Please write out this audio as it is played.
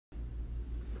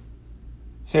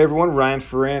Hey everyone, Ryan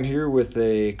Ferran here with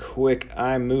a quick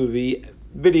iMovie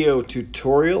video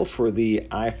tutorial for the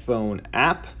iPhone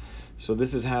app. So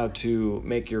this is how to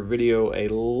make your video a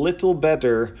little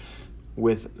better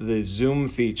with the zoom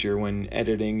feature when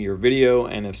editing your video,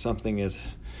 and if something is,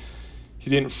 you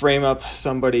didn't frame up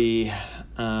somebody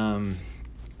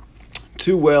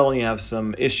too well and you have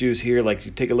some issues here, like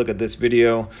you take a look at this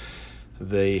video,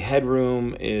 the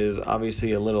headroom is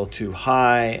obviously a little too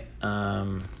high.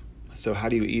 So how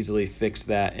do you easily fix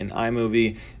that in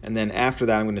iMovie? And then after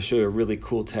that, I'm going to show you a really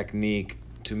cool technique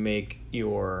to make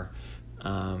your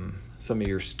some of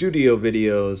your studio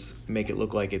videos, make it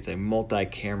look like it's a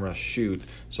multi-camera shoot.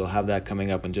 So I'll have that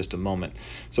coming up in just a moment.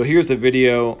 So here's the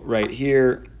video right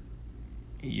here.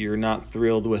 You're not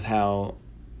thrilled with how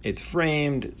it's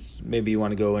framed. Maybe you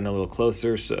want to go in a little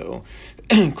closer. So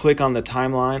click on the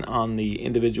timeline on the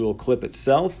individual clip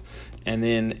itself. And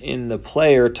then in the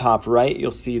player top right,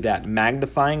 you'll see that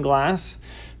magnifying glass.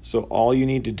 So all you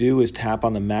need to do is tap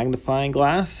on the magnifying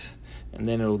glass, and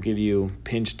then it'll give you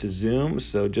pinch to zoom.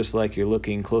 So just like you're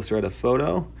looking closer at a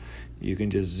photo, you can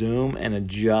just zoom and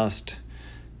adjust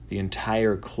the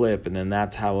entire clip, and then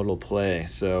that's how it'll play.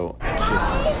 So it's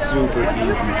just super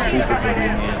easy, super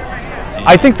convenient.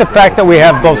 I think the fact that we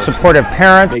have both supportive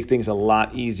parents make things a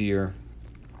lot easier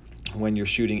when you're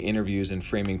shooting interviews and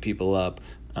framing people up.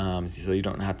 So you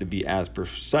don't have to be as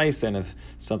precise, and if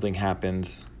something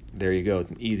happens, there you go,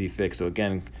 it's an easy fix. So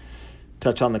again,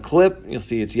 touch on the clip, you'll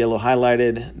see it's yellow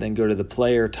highlighted, then go to the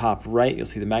player top right, you'll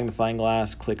see the magnifying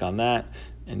glass, click on that,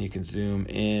 and you can zoom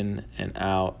in and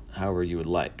out however you would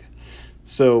like.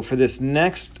 So for this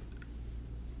next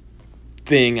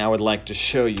thing I would like to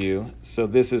show you, so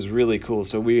this is really cool.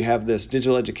 So we have this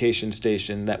digital education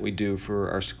station that we do for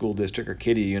our school district, or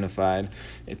Kitty Unified.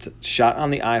 It's shot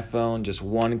on the iPhone, just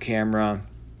one camera.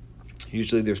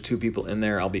 Usually there's two people in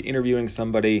there. I'll be interviewing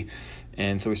somebody,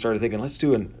 and so we started thinking, let's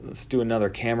do another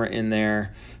camera in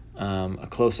there, a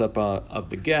close-up of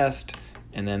the guest,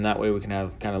 and then that way we can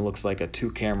have, kind of looks like a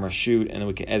two-camera shoot, and then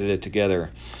we can edit it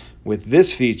together. With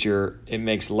this feature, it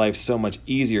makes life so much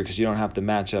easier because you don't have to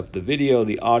match up the video,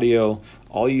 the audio.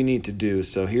 All you need to do,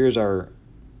 so here's our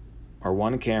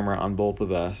one camera on both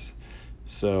of us.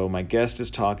 So my guest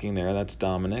is talking there, that's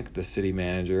Dominic, the city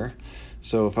manager.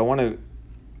 So if I want to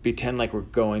pretend like we're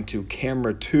going to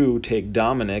camera 2, take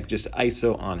Dominic, just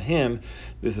ISO on him,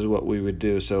 this is what we would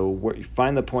do. So you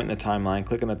find the point in the timeline,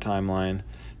 click on the timeline,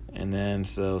 and then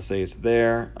so say it's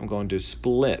there, I'm going to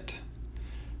split.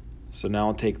 So now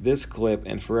I'll take this clip,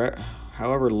 and for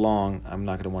however long, I'm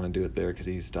not going to want to do it there because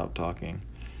he stopped talking.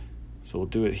 So we'll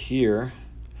do it here,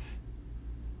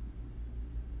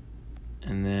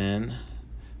 and then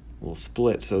we'll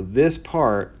split. So this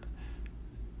part,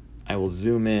 I will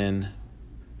zoom in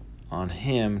on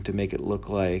him to make it look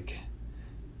like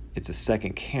it's a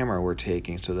second camera we're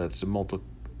taking, so that's a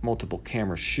multiple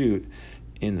camera shoot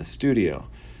in the studio.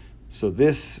 So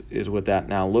this is what that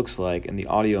now looks like, and the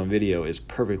audio and video is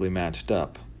perfectly matched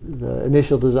up. The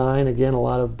initial design, again, a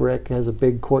lot of brick, has a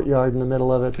big courtyard in the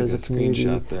middle of it. There's a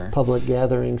community, public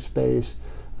gathering space,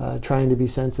 trying to be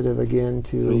sensitive again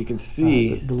to so you can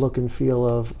see the look and feel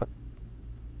of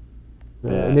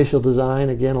the initial design.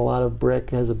 Again, a lot of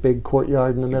brick, has a big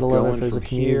courtyard in the middle of it. There's a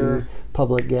community,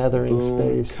 public gathering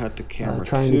space, cut to camera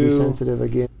trying 2, to be sensitive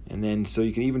again. And then so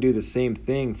you can even do the same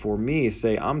thing for me.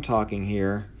 Say I'm talking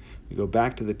here. We go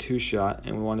back to the 2 shot,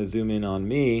 and we want to zoom in on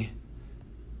me.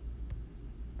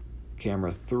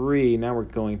 Camera 3, now we're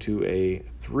going to a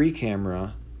 3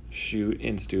 camera shoot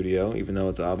in studio, even though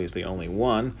it's obviously only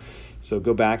one. So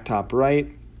go back top right,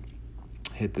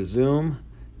 hit the zoom,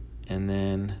 and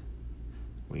then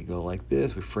we go like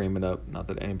this, we frame it up. Not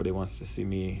that anybody wants to see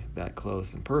me that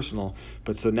close and personal,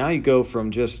 but so now you go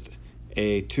from just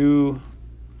a two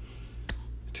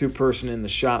person in the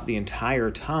shot the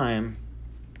entire time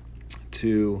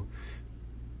to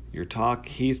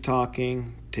he's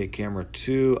talking, take camera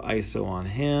 2, ISO on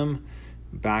him,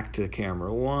 back to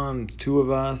camera 1, 2 of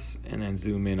us, and then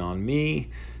zoom in on me,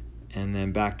 and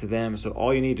then back to them. So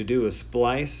all you need to do is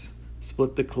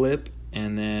split the clip,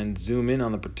 and then zoom in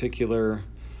on the particular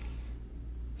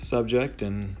subject,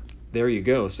 and there you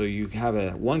go. So you have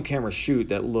a one camera shoot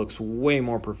that looks way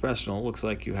more professional. It looks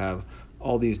like you have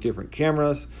all these different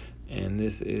cameras, and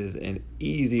this is an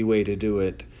easy way to do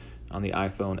it on the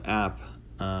iPhone app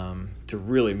to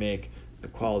really make the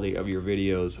quality of your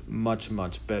videos much,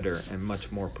 much better and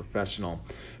much more professional.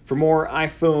 For more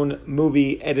iPhone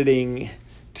movie editing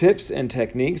tips and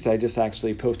techniques, I just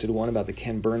actually posted one about the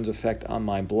Ken Burns effect on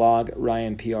my blog,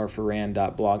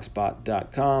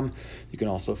 ryanprferran.blogspot.com. You can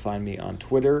also find me on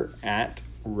Twitter at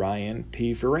Ryan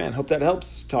P. Ferran. Hope that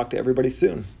helps. Talk to everybody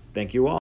soon. Thank you all.